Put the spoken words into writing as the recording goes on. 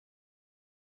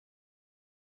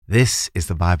This is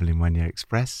the Bible in 1 Year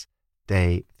Express,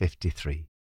 day 53.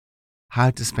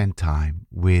 How to spend time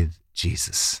with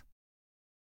Jesus.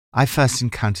 I first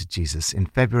encountered Jesus in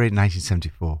February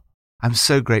 1974. I'm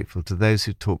so grateful to those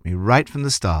who taught me right from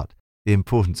the start the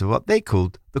importance of what they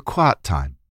called the quiet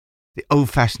time. The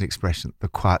old-fashioned expression, the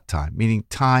quiet time, meaning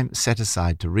time set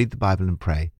aside to read the Bible and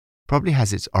pray, probably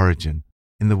has its origin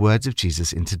in the words of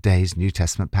Jesus in today's New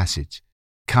Testament passage.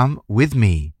 Come with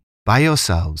me by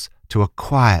yourselves to a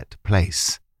quiet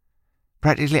place.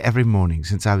 Practically every morning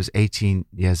since I was 18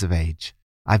 years of age,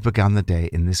 I've begun the day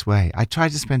in this way. I try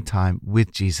to spend time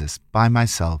with Jesus by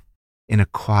myself in a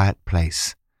quiet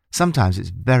place. Sometimes it's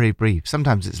very brief,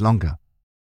 sometimes it's longer.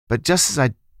 But just as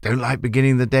I don't like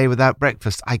beginning the day without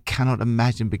breakfast, I cannot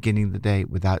imagine beginning the day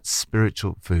without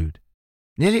spiritual food.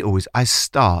 Nearly always I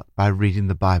start by reading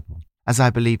the Bible, as I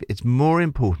believe it's more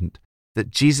important that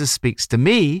Jesus speaks to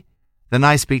me than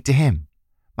I speak to him.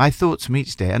 My thoughts from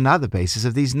each day are now the basis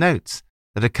of these notes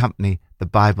that accompany the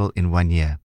Bible in 1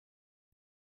 year.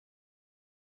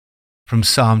 From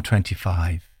Psalm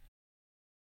 25.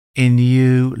 In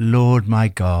you, Lord my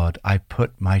God, I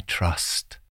put my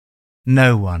trust.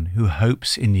 No one who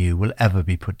hopes in you will ever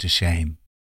be put to shame.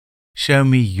 Show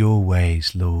me your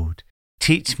ways, Lord.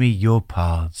 Teach me your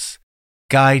paths.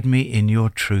 Guide me in your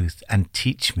truth and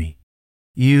teach me.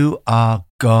 You are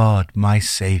God, my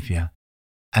Saviour,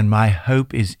 and my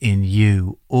hope is in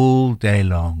you all day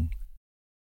long.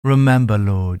 Remember,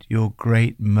 Lord, your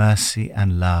great mercy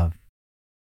and love,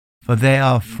 for they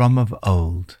are from of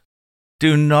old.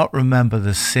 Do not remember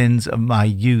the sins of my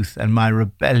youth and my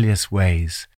rebellious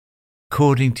ways.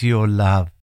 According to your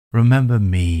love, remember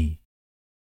me,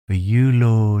 for you,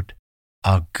 Lord,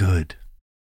 are good.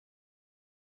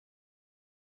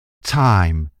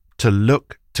 Time to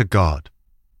look to God.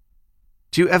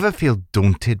 Do you ever feel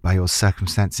daunted by your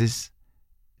circumstances?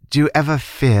 Do you ever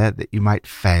fear that you might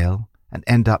fail and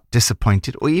end up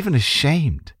disappointed or even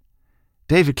ashamed?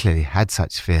 David clearly had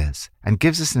such fears and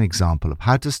gives us an example of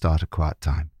how to start a quiet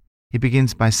time. He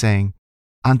begins by saying,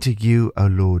 Unto you, O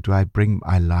Lord, do I bring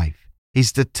my life.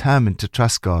 He's determined to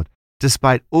trust God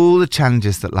despite all the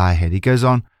challenges that lie ahead. He goes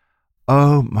on,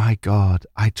 Oh my God,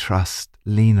 I trust,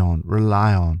 lean on,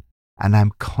 rely on, and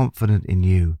I'm confident in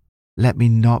you. Let me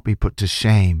not be put to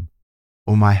shame,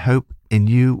 or my hope in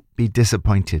you be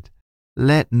disappointed.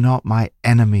 Let not my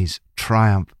enemies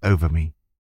triumph over me.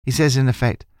 He says in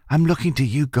effect, I'm looking to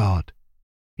you, God.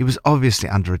 He was obviously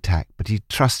under attack, but he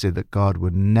trusted that God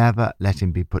would never let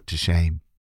him be put to shame.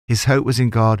 His hope was in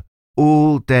God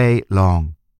all day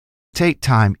long. Take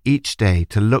time each day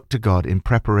to look to God in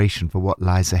preparation for what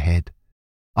lies ahead.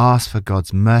 Ask for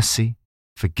God's mercy,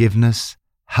 forgiveness,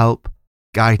 help,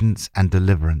 guidance and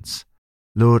deliverance.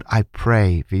 Lord, I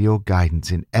pray for your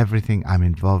guidance in everything I'm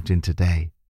involved in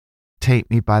today. Take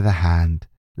me by the hand,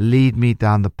 lead me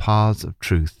down the paths of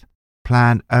truth.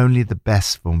 Plan only the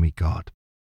best for me, God.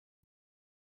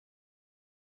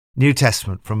 New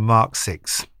Testament from Mark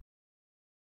 6.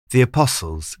 The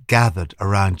apostles gathered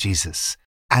around Jesus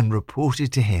and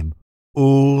reported to him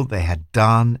all they had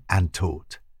done and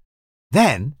taught.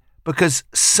 Then, because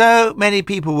so many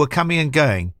people were coming and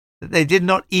going that they did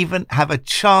not even have a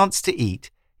chance to eat,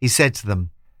 he said to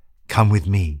them, Come with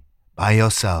me by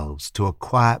yourselves to a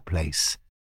quiet place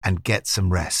and get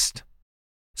some rest.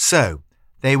 So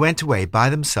they went away by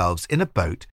themselves in a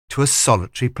boat to a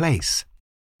solitary place.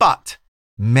 But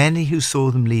many who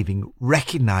saw them leaving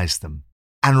recognized them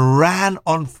and ran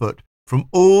on foot from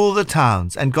all the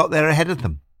towns and got there ahead of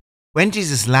them. When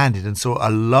Jesus landed and saw a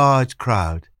large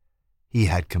crowd, he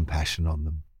had compassion on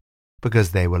them,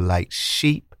 because they were like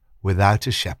sheep without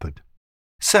a shepherd.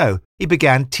 So he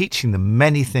began teaching them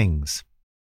many things.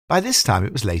 By this time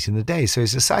it was late in the day, so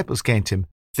his disciples came to him.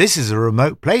 This is a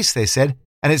remote place, they said,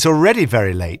 and it's already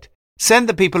very late. Send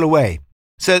the people away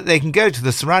so that they can go to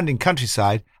the surrounding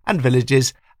countryside and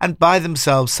villages and buy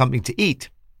themselves something to eat.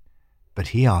 But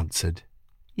he answered,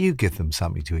 You give them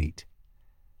something to eat.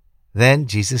 Then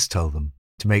Jesus told them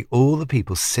to make all the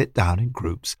people sit down in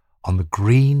groups on the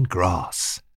green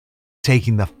grass.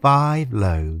 Taking the 5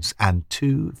 loaves and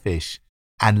 2 fish,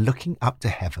 and looking up to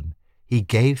heaven, he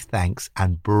gave thanks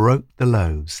and broke the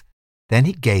loaves. Then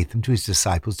he gave them to his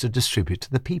disciples to distribute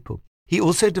to the people. He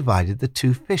also divided the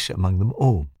 2 fish among them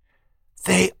all.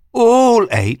 They all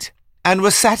ate and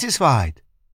were satisfied.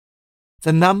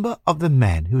 The number of the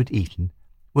men who had eaten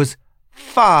was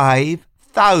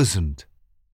 5,000.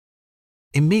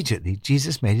 Immediately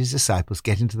Jesus made his disciples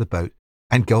get into the boat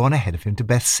and go on ahead of him to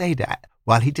Bethsaida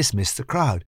while he dismissed the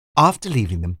crowd. After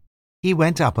leaving them, he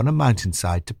went up on a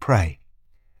mountainside to pray.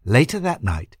 Later that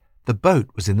night, the boat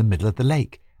was in the middle of the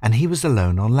lake, and he was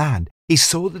alone on land. he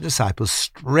saw the disciples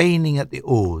straining at the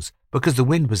oars because the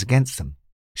wind was against them.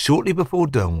 Shortly before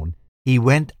dawn, he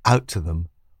went out to them,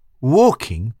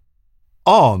 walking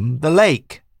on the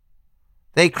lake.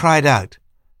 They cried out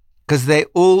because they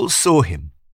all saw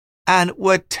him and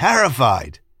were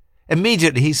terrified.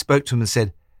 Immediately he spoke to them and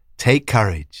said, "Take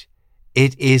courage.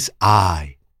 It is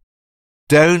I.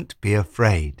 Don't be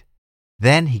afraid."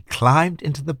 Then he climbed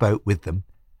into the boat with them,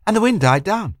 and the wind died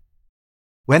down.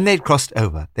 When they'd crossed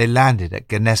over, they landed at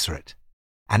Gennesaret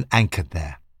and anchored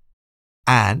there.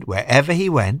 And wherever he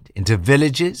went, into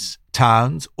villages,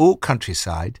 towns, or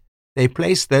countryside, they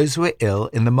placed those who were ill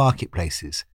in the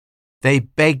marketplaces. They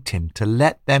begged him to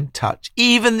let them touch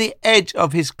even the edge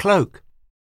of his cloak,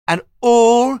 and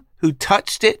all who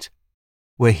touched it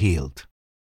were healed.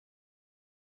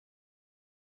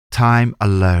 Time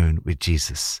alone with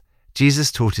Jesus.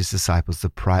 Jesus taught his disciples the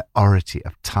priority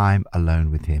of time alone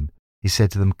with him. He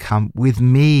said to them, "Come with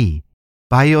me,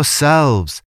 by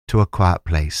yourselves, to a quiet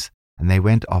place." And they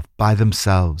went off by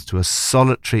themselves to a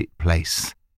solitary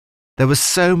place. There was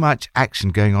so much action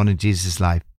going on in Jesus'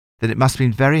 life that it must have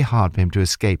been very hard for him to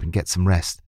escape and get some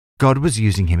rest. God was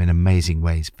using him in amazing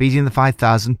ways, feeding the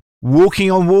 5,000,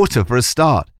 walking on water for a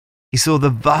start. He saw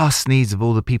the vast needs of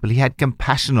all the people. He had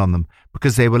compassion on them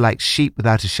because they were like sheep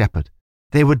without a shepherd.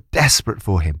 They were desperate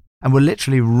for him and were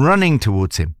literally running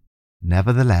towards him.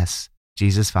 Nevertheless,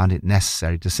 Jesus found it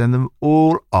necessary to send them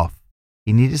all off.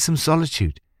 He needed some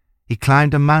solitude. He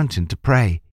climbed a mountain to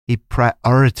pray. He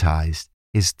prioritized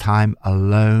his time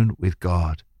alone with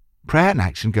God. Prayer and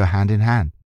action go hand in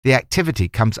hand. The activity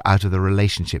comes out of the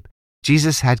relationship.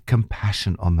 Jesus had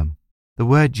compassion on them. The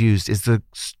word used is the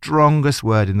strongest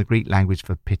word in the Greek language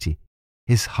for pity.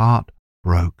 His heart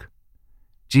broke.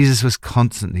 Jesus was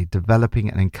constantly developing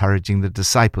and encouraging the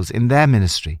disciples in their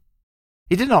ministry.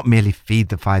 He did not merely feed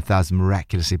the 5,000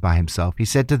 miraculously by himself. He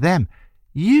said to them,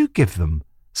 "You give them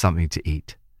something to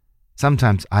eat."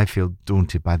 Sometimes I feel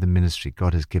daunted by the ministry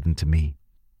God has given to me.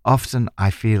 Often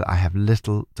I feel I have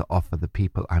little to offer the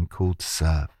people I'm called to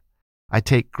serve. I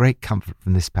take great comfort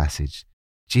from this passage.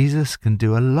 Jesus can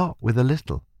do a lot with a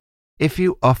little. If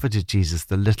you offer to Jesus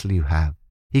the little you have,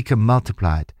 he can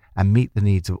multiply it and meet the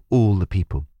needs of all the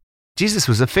people. Jesus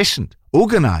was efficient,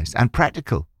 organized, and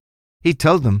practical. He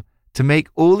told them to make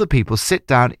all the people sit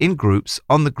down in groups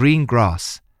on the green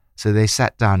grass, so they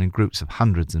sat down in groups of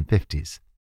hundreds and fifties.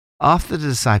 After the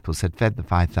disciples had fed the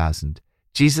 5,000,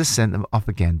 Jesus sent them off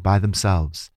again by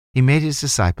themselves. He made his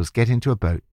disciples get into a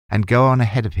boat and go on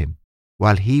ahead of him,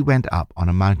 while he went up on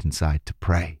a mountainside to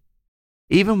pray.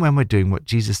 Even when we're doing what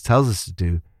Jesus tells us to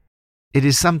do, it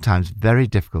is sometimes very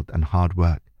difficult and hard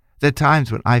work. There are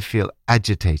times when I feel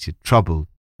agitated, troubled,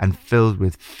 and filled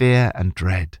with fear and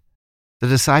dread. The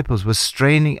disciples were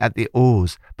straining at the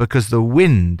oars because the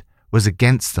wind was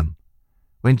against them.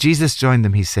 When Jesus joined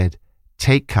them, he said,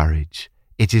 "Take courage,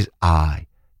 it is I.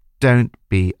 Don't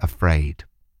be afraid."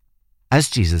 As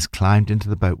Jesus climbed into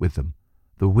the boat with them,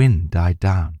 the wind died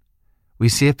down. We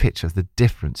see a picture of the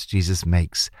difference Jesus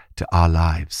makes to our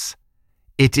lives.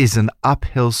 It is an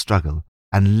uphill struggle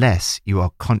unless you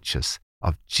are conscious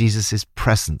of Jesus'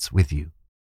 presence with you.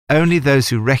 Only those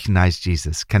who recognize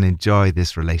Jesus can enjoy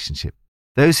this relationship.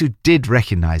 Those who did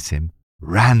recognize him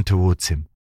ran towards him.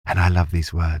 And I love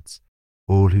these words.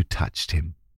 All who touched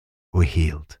him were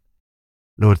healed.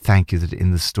 Lord, thank you that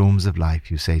in the storms of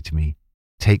life you say to me,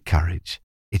 "Take courage.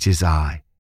 It is I.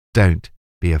 Don't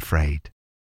be afraid."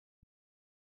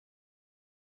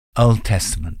 Old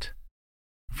Testament,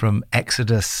 from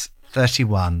Exodus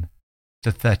 31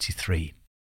 to 33.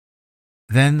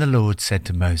 Then the Lord said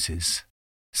to Moses,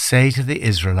 "Say to the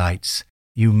Israelites,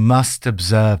 you must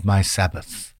observe my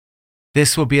Sabbath.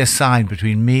 This will be a sign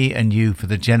between me and you for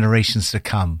the generations to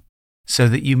come, so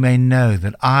that you may know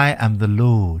that I am the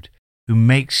Lord who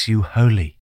makes you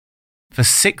holy. For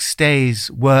 6 days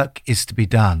work is to be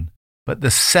done, but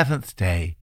the 7th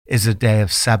day is a day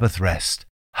of Sabbath rest,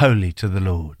 holy to the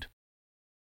Lord."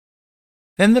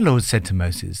 Then the Lord said to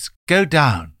Moses, "Go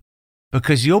down,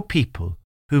 because your people,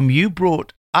 whom you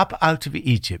brought up out of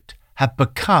Egypt, have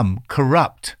become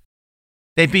corrupt.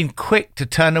 They've been quick to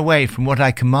turn away from what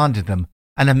I commanded them,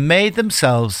 and have made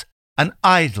themselves an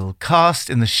idol cast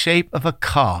in the shape of a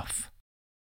calf."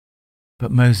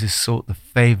 But Moses sought the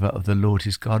favor of the Lord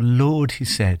his God. "Lord," he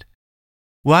said,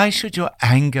 "why should your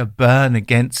anger burn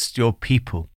against your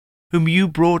people, whom you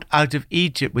brought out of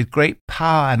Egypt with great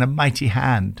power and a mighty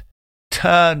hand?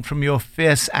 Turn from your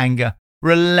fierce anger,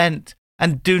 relent,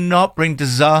 and do not bring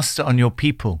disaster on your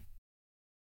people."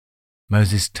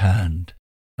 Moses turned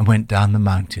and went down the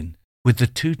mountain with the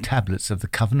 2 tablets of the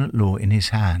covenant law in his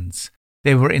hands.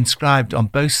 They were inscribed on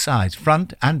both sides,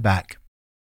 front and back.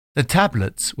 The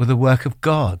tablets were the work of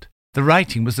God. The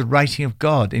writing was the writing of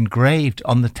God engraved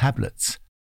on the tablets.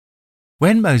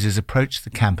 When Moses approached the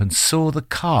camp and saw the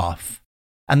calf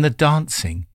and the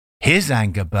dancing, his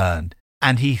anger burned,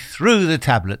 and he threw the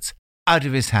tablets out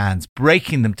of his hands,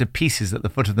 breaking them to pieces at the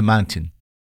foot of the mountain.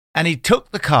 And he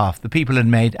took the calf the people had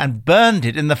made and burned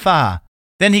it in the fire.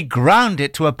 Then he ground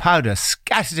it to a powder,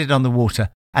 scattered it on the water,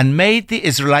 and made the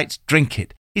Israelites drink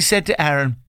it. He said to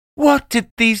Aaron, "What did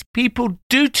these people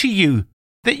do to you,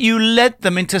 that you led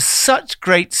them into such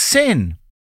great sin?"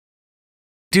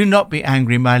 "Do not be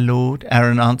angry, my lord,"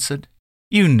 Aaron answered.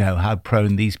 "You know how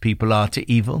prone these people are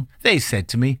to evil. They said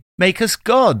to me, 'Make us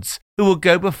gods who will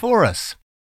go before us.'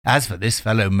 As for this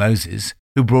fellow Moses,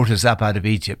 who brought us up out of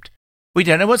Egypt, we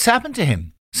don't know what's happened to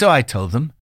him. So I told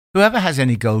them, 'Whoever has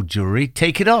any gold jewelry,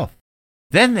 take it off.'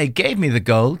 Then they gave me the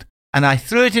gold, and I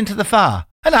threw it into the fire,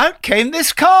 and out came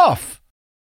this calf."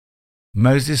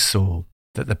 Moses saw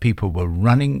that the people were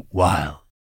running wild,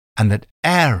 and that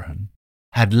Aaron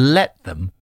had let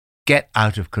them get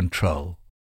out of control,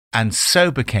 and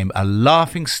so became a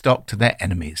laughing stock to their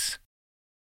enemies.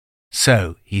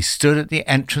 So he stood at the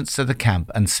entrance to the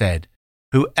camp and said,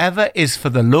 "Whoever is for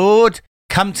the Lord,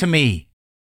 come to me."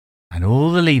 And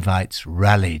all the Levites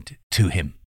rallied to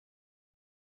him.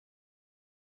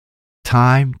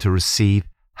 Time to receive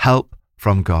help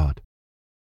from God.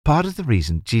 Part of the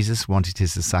reason Jesus wanted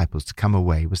his disciples to come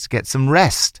away was to get some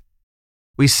rest.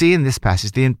 We see in this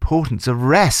passage the importance of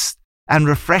rest and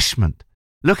refreshment.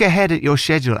 Look ahead at your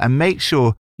schedule and make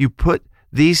sure you put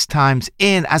these times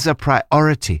in as a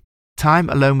priority. Time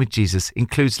alone with Jesus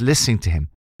includes listening to him.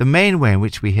 The main way in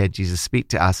which we hear Jesus speak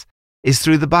to us is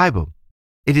through the Bible.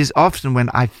 It is often when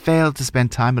I fail to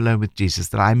spend time alone with Jesus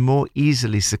that I more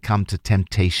easily succumb to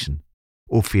temptation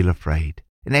or feel afraid.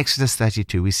 In Exodus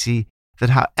 32, we see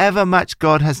that however much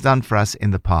God has done for us in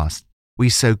the past, we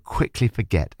so quickly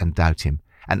forget and doubt him,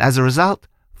 and as a result,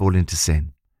 fall into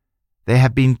sin. They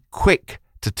have been quick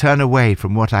to turn away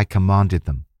from what I commanded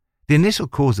them. The initial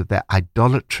cause of their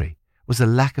idolatry was a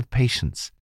lack of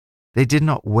patience. They did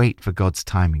not wait for God's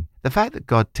timing. The fact that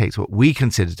God takes what we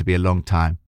consider to be a long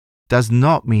time does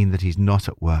not mean that he's not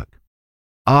at work.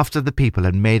 After the people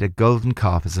had made a golden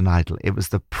calf as an idol, it was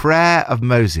the prayer of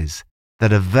Moses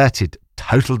that averted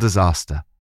total disaster.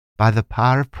 By the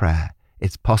power of prayer,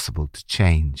 it's possible to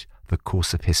change the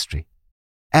course of history.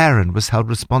 Aaron was held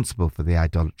responsible for the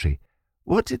idolatry.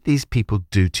 What did these people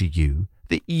do to you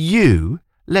that you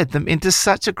led them into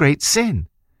such a great sin?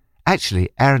 Actually,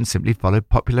 Aaron simply followed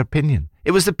popular opinion.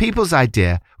 It was the people's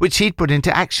idea which he'd put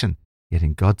into action. Yet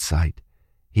in God's sight,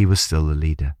 he was still the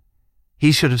leader.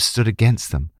 He should have stood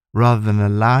against them rather than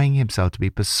allowing himself to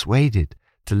be persuaded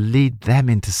to lead them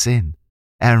into sin.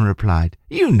 Aaron replied,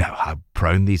 "You know how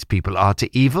prone these people are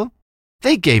to evil.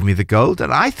 They gave me the gold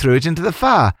and I threw it into the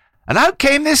fire, and out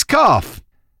came this calf."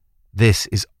 This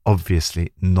is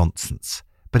obviously nonsense,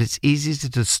 but it's easy to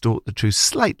distort the truth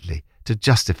slightly to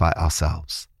justify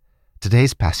ourselves.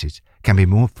 Today's passage can be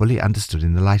more fully understood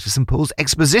in the light of St. Paul's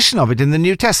exposition of it in the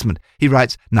New Testament. He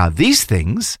writes, "Now these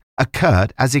things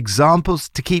occurred as examples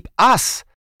to keep us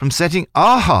from setting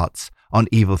our hearts on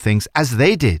evil things as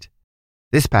they did."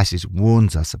 This passage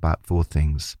warns us about 4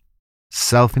 things: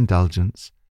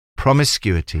 self-indulgence,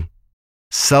 promiscuity,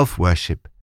 self-worship,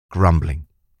 grumbling.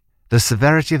 The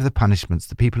severity of the punishments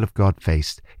the people of God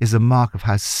faced is a mark of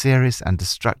how serious and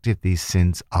destructive these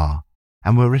sins are,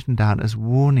 and were written down as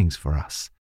warnings for us.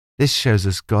 This shows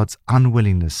us God's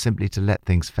unwillingness simply to let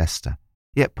things fester.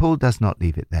 Yet Paul does not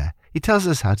leave it there. He tells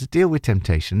us how to deal with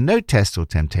temptation. No test or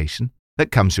temptation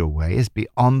that comes your way is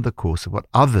beyond the course of what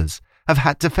others have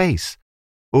had to face.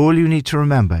 All you need to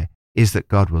remember is that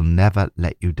God will never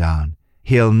let you down.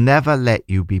 He'll never let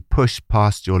you be pushed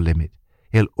past your limit.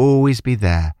 He'll always be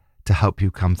there to help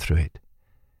you come through it.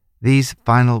 These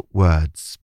final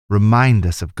words remind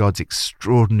us of God's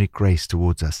extraordinary grace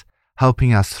towards us,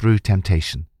 helping us through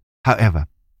temptation. However,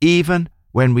 even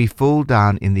when we fall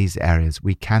down in these areas,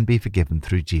 we can be forgiven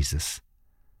through Jesus.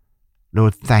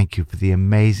 Lord, thank you for the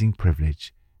amazing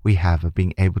privilege we have of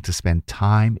being able to spend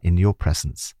time in your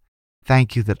presence.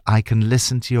 Thank you that I can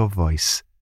listen to your voice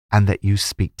and that you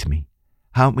speak to me.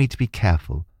 Help me to be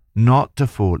careful not to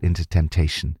fall into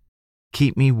temptation.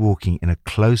 Keep me walking in a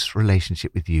close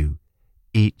relationship with you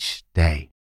each day.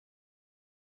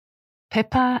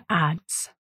 Pippa adds,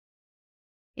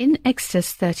 in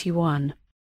Exodus 31,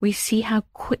 we see how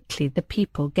quickly the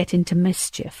people get into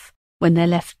mischief when they're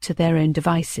left to their own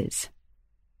devices.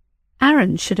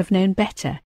 Aaron should have known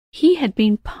better. He had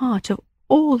been part of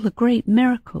all the great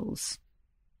miracles.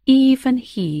 Even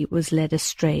he was led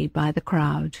astray by the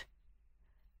crowd.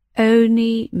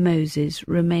 Only Moses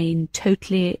remained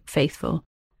totally faithful.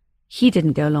 He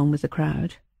didn't go along with the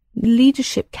crowd.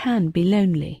 Leadership can be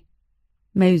lonely.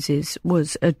 Moses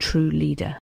was a true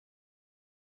leader.